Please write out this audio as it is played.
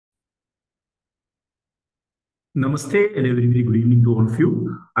Namaste and a very good evening to all of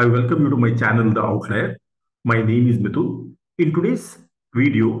you. I welcome you to my channel, The Outlier. My name is Mithul. In today's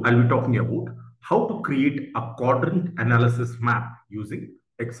video, I'll be talking about how to create a quadrant analysis map using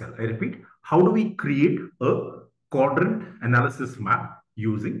Excel. I repeat, how do we create a quadrant analysis map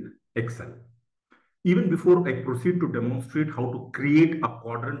using Excel? Even before I proceed to demonstrate how to create a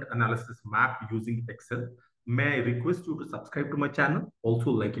quadrant analysis map using Excel, may I request you to subscribe to my channel,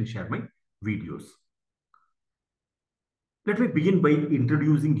 also like and share my videos. Let me begin by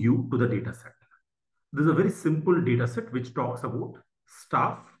introducing you to the data set. This is a very simple data set which talks about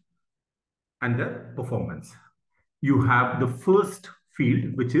staff and their performance. You have the first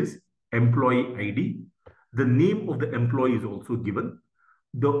field, which is employee ID. The name of the employee is also given.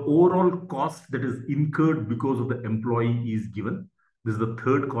 The overall cost that is incurred because of the employee is given. This is the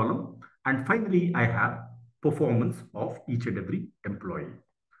third column. And finally, I have performance of each and every employee.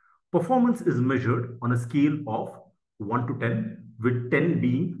 Performance is measured on a scale of 1 to 10, with 10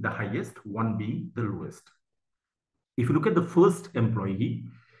 being the highest, 1 being the lowest. If you look at the first employee,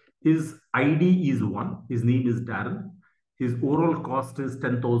 his ID is 1, his name is Darren, his overall cost is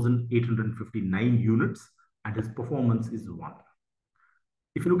 10,859 units, and his performance is 1.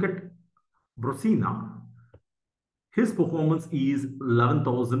 If you look at Brosina, his performance is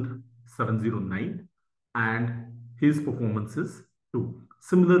 11,709, and his performance is 2.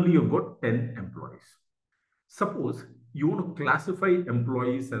 Similarly, you've got 10 employees. Suppose you want to classify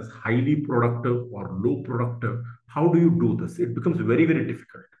employees as highly productive or low productive. How do you do this? It becomes very, very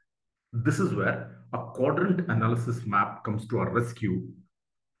difficult. This is where a quadrant analysis map comes to our rescue,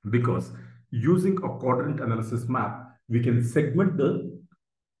 because using a quadrant analysis map, we can segment the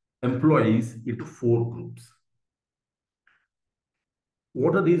employees into 4 groups.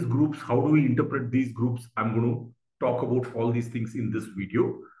 What are these groups? How do we interpret these groups? I'm going to talk about all these things in this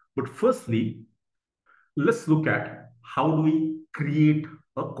video. But firstly, let's look at how do we create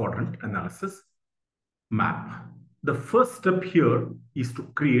a quadrant analysis map. The first step here is to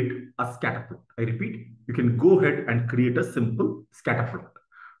create a scatter plot. I repeat, you can go ahead and create a simple scatter plot.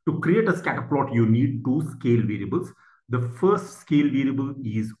 To create a scatter plot, you need 2 scale variables. The first scale variable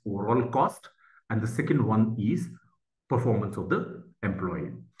is overall cost, and the second one is performance of the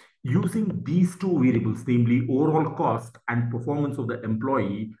employee. Using these 2 variables, namely overall cost and performance of the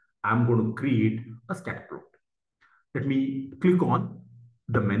employee, I'm going to create a scatter plot. Let me click on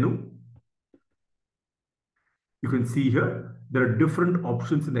the menu. You can see here, there are different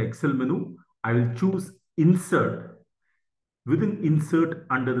options in the Excel menu. I will choose Insert. Within Insert,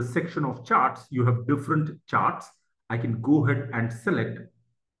 under the section of charts, you have different charts. I can go ahead and select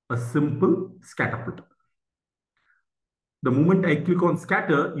a simple scatter plot. The moment I click on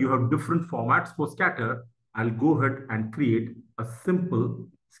scatter, you have different formats for scatter. I'll go ahead and create a simple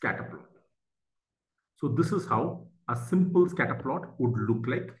scatter plot. So this is how a simple scatter plot would look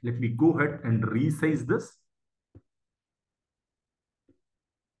like. Let me go ahead and resize this.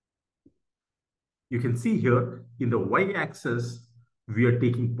 You can see here in the y-axis, we are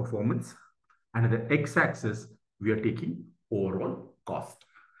taking performance, and in the x-axis, we are taking overall cost.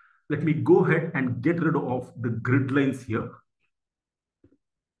 Let me go ahead and get rid of the grid lines here.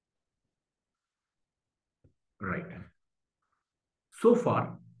 Right. So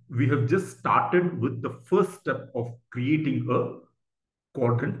far, we have just started with the first step of creating a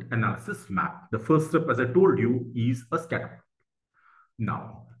quadrant analysis map. The first step, as I told you, is a scatter plot.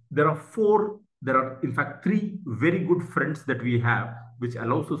 Now, there are in fact 3 very good friends that we have, which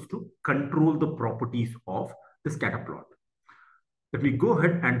allows us to control the properties of the scatter plot. Let me go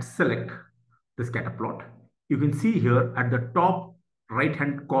ahead and select the scatter plot. You can see here at the top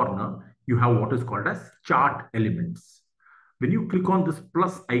right-hand corner, you have what is called as chart elements. When you click on this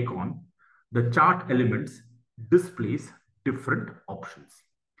plus icon, the chart elements displays different options.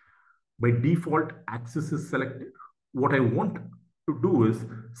 By default, axis is selected. What I want to do is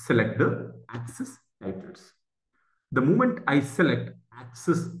select the axis titles. The moment I select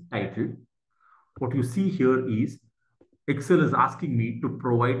axis title, what you see here is Excel is asking me to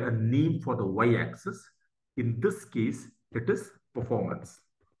provide a name for the y-axis. In this case, it is performance.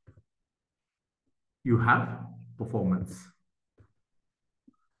 You have performance.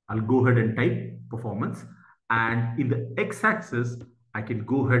 I'll go ahead and type performance. And in the x-axis, I can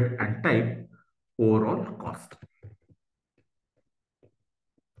go ahead and type overall cost.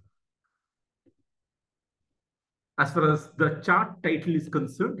 As far as the chart title is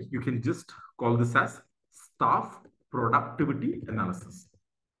concerned, you can just call this as staff productivity analysis.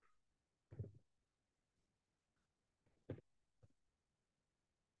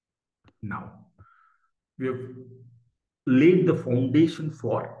 Now, we have laid the foundation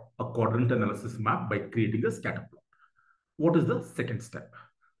for a quadrant analysis map by creating a scatter plot. What is the second step?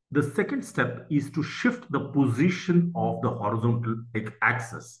 The second step is to shift the position of the horizontal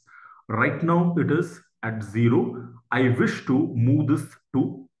axis. Right now it is at 0. I wish to move this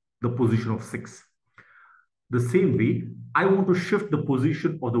to the position of 6. The same way, I want to shift the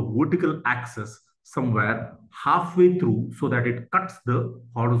position of the vertical axis somewhere halfway through so that it cuts the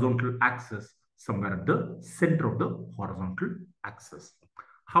horizontal axis somewhere at the center of the horizontal axis.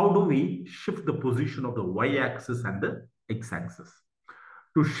 How do we shift the position of the y-axis and the x-axis?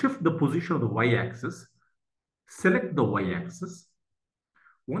 To shift the position of the y-axis, select the y-axis.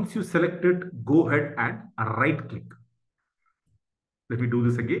 Once you select it, go ahead and right-click. Let me do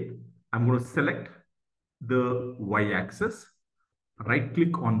this again. I'm going to select the y-axis,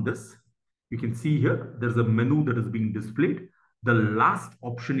 right-click on this. You can see here, there's a menu that is being displayed. The last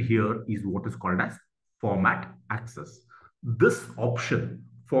option here is what is called as Format Axis. This option,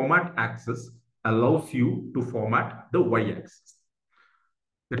 Format Axis, allows you to format the y-axis.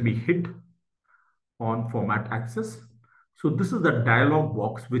 Let me hit on Format Axis. So this is the dialog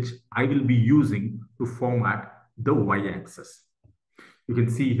box which I will be using to format the y-axis. You can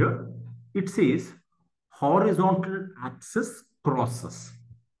see here, it says horizontal axis crosses.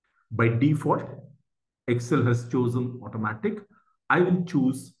 By default, Excel has chosen automatic. I will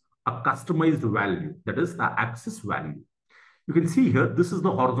choose a customized value, that is the axis value. You can see here, this is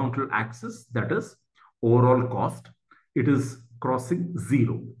the horizontal axis, that is overall cost. It is crossing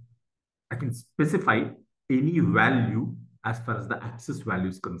 0. I can specify any value as far as the axis value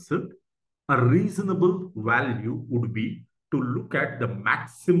is concerned. A reasonable value would be to look at the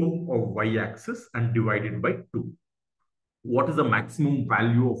maximum of y-axis and divide it by 2. What is the maximum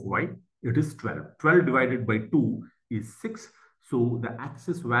value of y? It is 12. 12 divided by 2 is 6. So the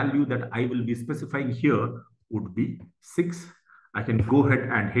axis value that I will be specifying here would be 6. I can go ahead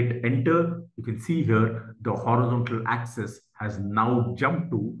and hit enter. You can see here the horizontal axis has now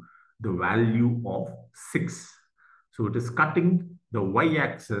jumped to the value of 6. So it is cutting the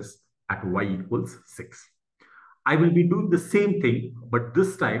y-axis at y equals 6. I will be doing the same thing, but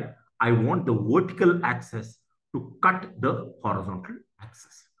this time I want the vertical axis to cut the horizontal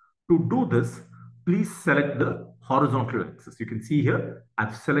axis. To do this, please select the horizontal axis. You can see here,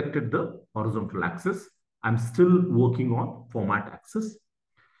 I've selected the horizontal axis. I'm still working on Format Axis.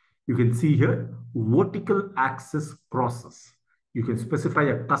 You can see here, vertical axis crosses. You can specify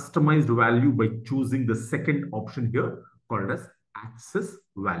a customized value by choosing the second option here called as axis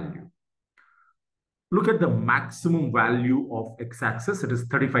value. Look at the maximum value of x-axis, it is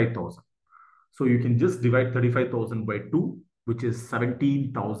 35,000. So you can just divide 35,000 by 2, which is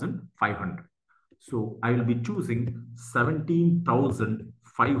 17,500. So I will be choosing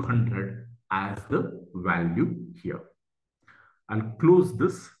 17,500 as the value here. I'll close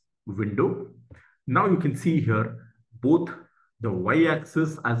this window. Now you can see here, both the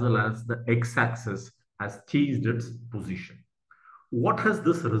y-axis as well as the x-axis has changed its position. What has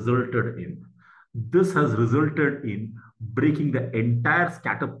this resulted in? This has resulted in breaking the entire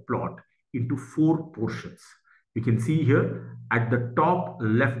scatter plot into 4 portions. You can see here at the top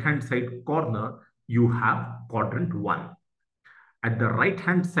left-hand side corner, you have quadrant 1. At the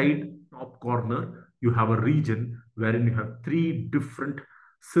right-hand side top corner, you have a region wherein you have 3 different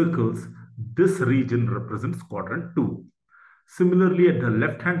circles. This region represents quadrant 2. Similarly, at the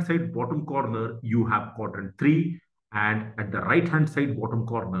left-hand side bottom corner, you have quadrant 3. And at the right-hand side bottom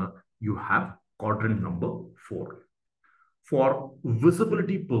corner, you have quadrant number 4. For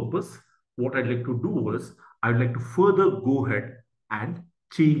visibility purpose, what I'd like to do is, I'd like to further go ahead and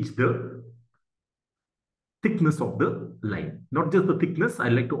change the thickness of the line. Not just the thickness,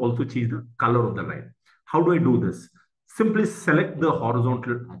 I'd like to also change the color of the line. How do I do this? Simply select the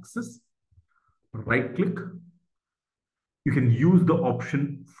horizontal axis, right click. You can use the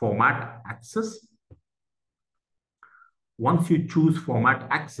option Format Axis. Once you choose Format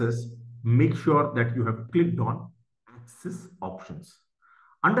Axis, make sure that you have clicked on Axis Options.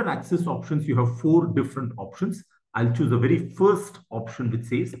 Under Axis Options, you have 4 different options. I'll choose the very first option which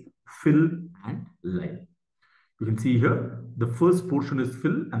says Fill and Line. You can see here, the first portion is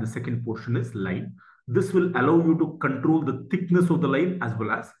fill and the second portion is line. This will allow you to control the thickness of the line as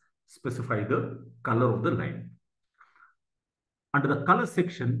well as specify the color of the line. Under the color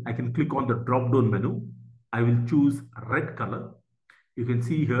section, I can click on the drop-down menu. I will choose red color. You can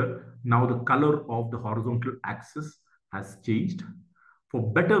see here, now the color of the horizontal axis has changed. For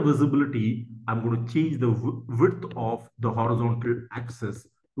better visibility, I'm going to change the width of the horizontal axis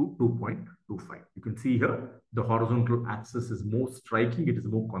to 2.25. You can see here, the horizontal axis is more striking. It is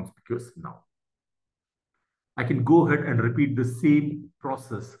more conspicuous now. I can go ahead and repeat the same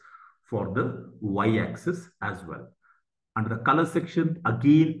process for the y-axis as well. Under the color section,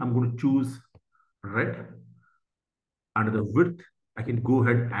 again, I'm going to choose red. Under the width, I can go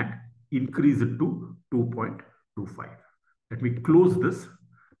ahead and increase it to 2.25. Let me close this.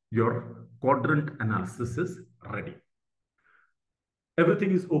 Your quadrant analysis is ready.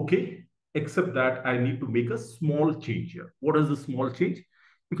 Everything is okay, except that I need to make a small change here. What is the small change?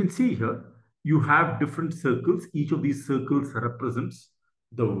 You can see here, you have different circles. Each of these circles represents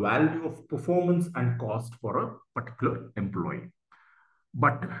the value of performance and cost for a particular employee.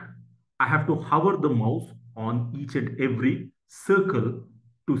 But I have to hover the mouse on each and every circle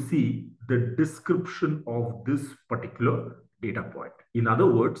to see the description of this particular data point. In other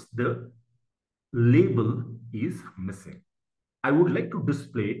words, the label is missing. I would like to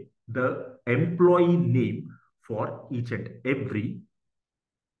display the employee name for each and every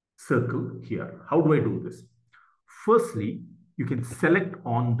circle here. How do I do this? Firstly, you can select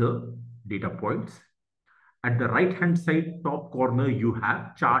on the data points. At the right-hand side top corner, you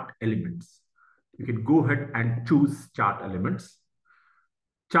have chart elements. You can go ahead and choose chart elements.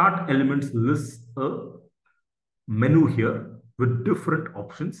 Chart elements lists a menu here with different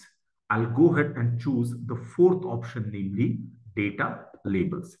options. I'll go ahead and choose the fourth option, namely data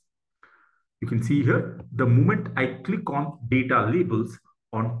labels. You can see here, the moment I click on data labels,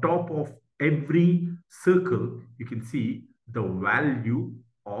 on top of every circle, you can see the value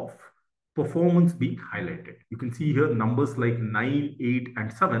of performance being highlighted. You can see here numbers like 9, 8,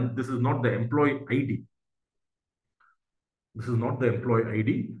 and 7. This is not the employee ID. This is not the employee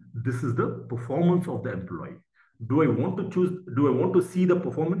ID. This is the performance of the employee. Do I want to see the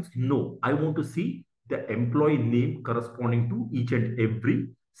performance? No, I want to see the employee name corresponding to each and every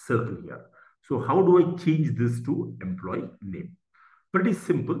circle here. So how do I change this to employee name? Pretty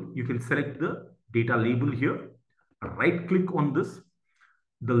simple. You can select the data label here, right click on this.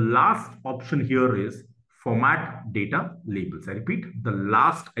 The last option here is format data labels. I repeat, the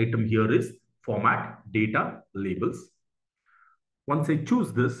last item here is format data labels. Once I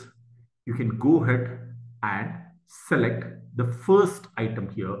choose this, you can go ahead and select the first item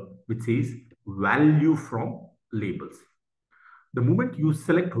here, which says value from labels. The moment you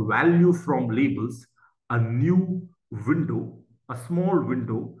select value from labels, a new window, a small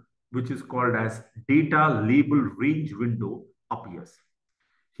window, which is called as data label range window appears.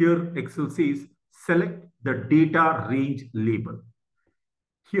 Here Excel says select the data range label.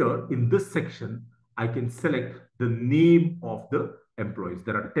 Here in this section, I can select the name of the employees.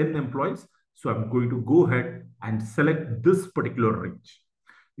 There are 10 employees. So I'm going to go ahead and select this particular range.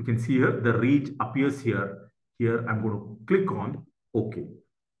 You can see here, the range appears here. Here, I'm going to click on OK.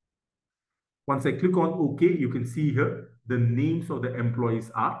 Once I click on OK, you can see here, the names of the employees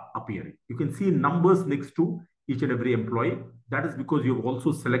are appearing. You can see numbers next to each and every employee. That is because you've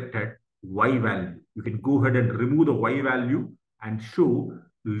also selected Y value. You can go ahead and remove the Y value and show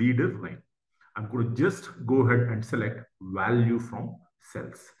leader line. I'm going to just go ahead and select value from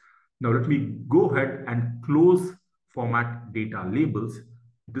cells. Now let me go ahead and close format data labels.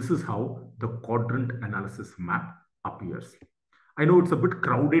 This is how the quadrant analysis map appears. I know it's a bit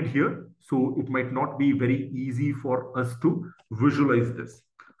crowded here, so it might not be very easy for us to visualize this.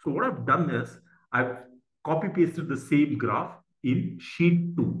 So what I've done is I've copy pasted the same graph in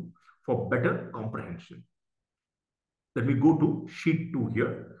sheet 2 for better comprehension. Let me go to sheet 2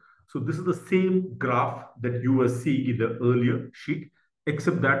 here. So this is the same graph that you were seeing in the earlier sheet,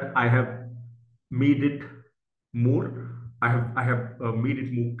 except that I have made it more. I have made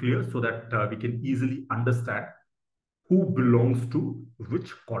it more clear so that we can easily understand who belongs to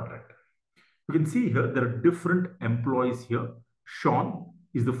which quadrant. You can see here there are different employees here. Sean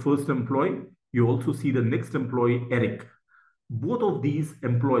is the first employee. You also see the next employee, Eric. Both of these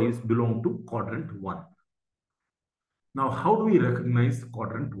employees belong to quadrant 1. Now, how do we recognize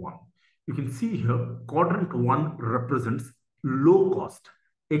quadrant 1? You can see here, quadrant 1 represents low cost.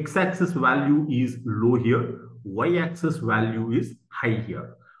 X-axis value is low here. Y-axis value is high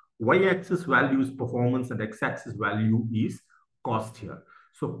here. Y-axis value is performance and X-axis value is cost here.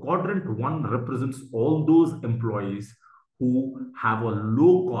 So quadrant 1 represents all those employees who have a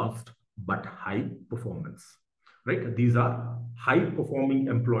low cost but high performance, right? These are high performing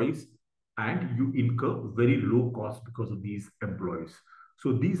employees and you incur very low cost because of these employees.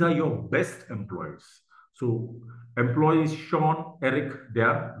 So these are your best employees. So employees, Sean, Eric, they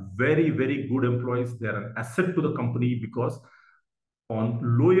are very, very good employees. They are an asset to the company because on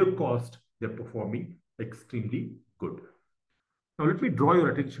lower cost, they're performing extremely good. Now let me draw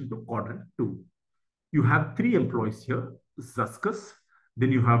your attention to quadrant 2. You have 3 employees here, Zaskus,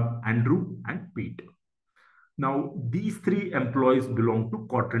 then you have Andrew and Pete. Now, these three employees belong to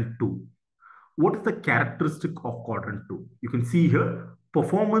quadrant 2. What is the characteristic of quadrant 2? You can see here,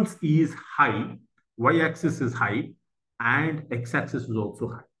 performance is high, y-axis is high, and x-axis is also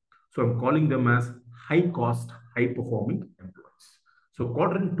high. So I'm calling them as high cost, high performing employees. So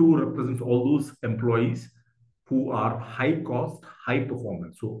quadrant 2 represents all those employees who are high cost, high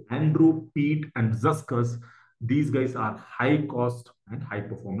performance. So Andrew, Pete, and Zuskas, these guys are high cost and high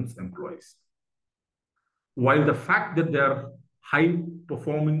performance employees. While the fact that they are high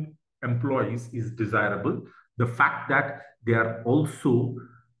performing employees is desirable, the fact that they are also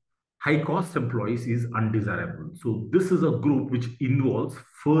high cost employees is undesirable. So this is a group which involves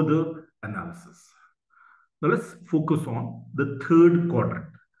further analysis. Now let's focus on the third quadrant,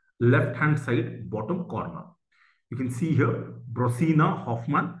 left hand side bottom corner. You can see here Brosina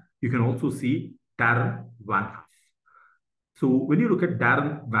Hoffman. You can also see Darren Van Huff. So when you look at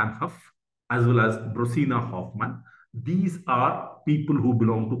Darren Van Huff as well as Brosina Hoffman, these are people who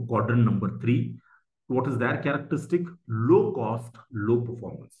belong to quadrant number 3. What is their characteristic? Low cost, low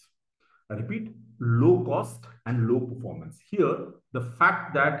performance. I repeat, low cost and low performance. Here, the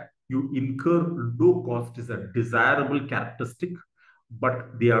fact that you incur low cost is a desirable characteristic,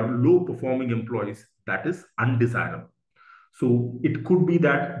 but they are low performing employees, that is undesirable. So it could be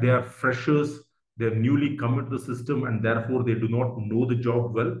that they are freshers, they're newly come into the system, and therefore they do not know the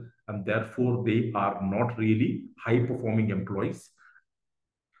job well, and therefore they are not really high performing employees.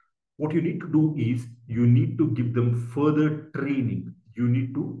 What you need to do is you need to give them further training. You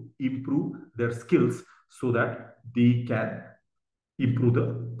need to improve their skills so that they can improve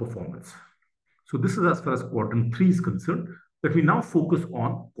the performance. So this is as far as quadrant 3 is concerned. Let me now focus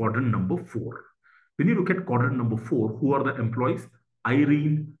on quadrant number 4. When you look at quadrant number 4, who are the employees?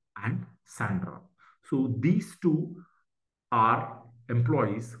 Irene and Sandra. So these two are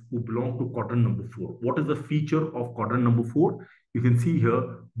employees who belong to quadrant number 4. What is the feature of quadrant number 4? You can see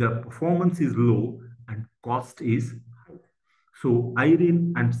here their performance is low and cost is high. So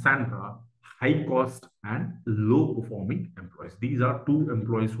Irene and Sandra, high cost and low performing employees. These are two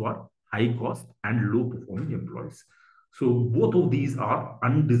employees who are high cost and low performing employees. So both of these are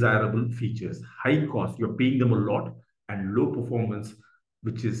undesirable features. High cost, you're paying them a lot, and low performance,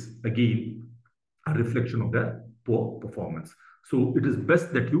 which is again a reflection of their poor performance. So it is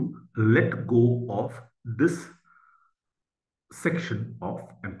best that you let go of this section of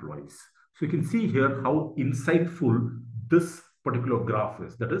employees. So you can see here how insightful this particular graph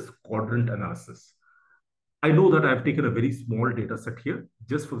is, that is quadrant analysis. I know that I've taken a very small data set here.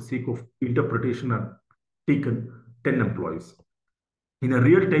 Just for the sake of interpretation, I've taken 10 employees. In a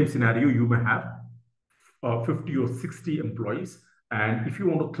real-time scenario, you may have 50 or 60 employees. And if you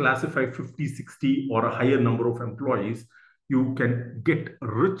want to classify 50, 60 or a higher number of employees, you can get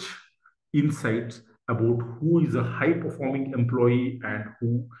rich insights about who is a high-performing employee and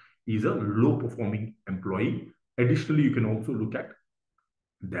who is a low-performing employee. Additionally, you can also look at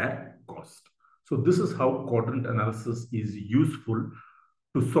their cost. So this is how quadrant analysis is useful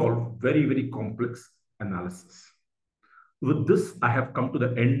to solve very, very complex analysis. With this, I have come to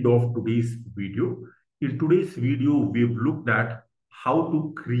the end of today's video. In today's video, we've looked at how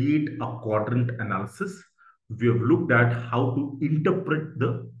to create a quadrant analysis. We have looked at how to interpret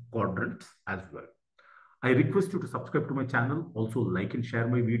the quadrants as well. I request you to subscribe to my channel, also like and share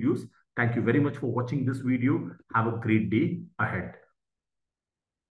my videos. Thank you very much for watching this video. Have a great day ahead.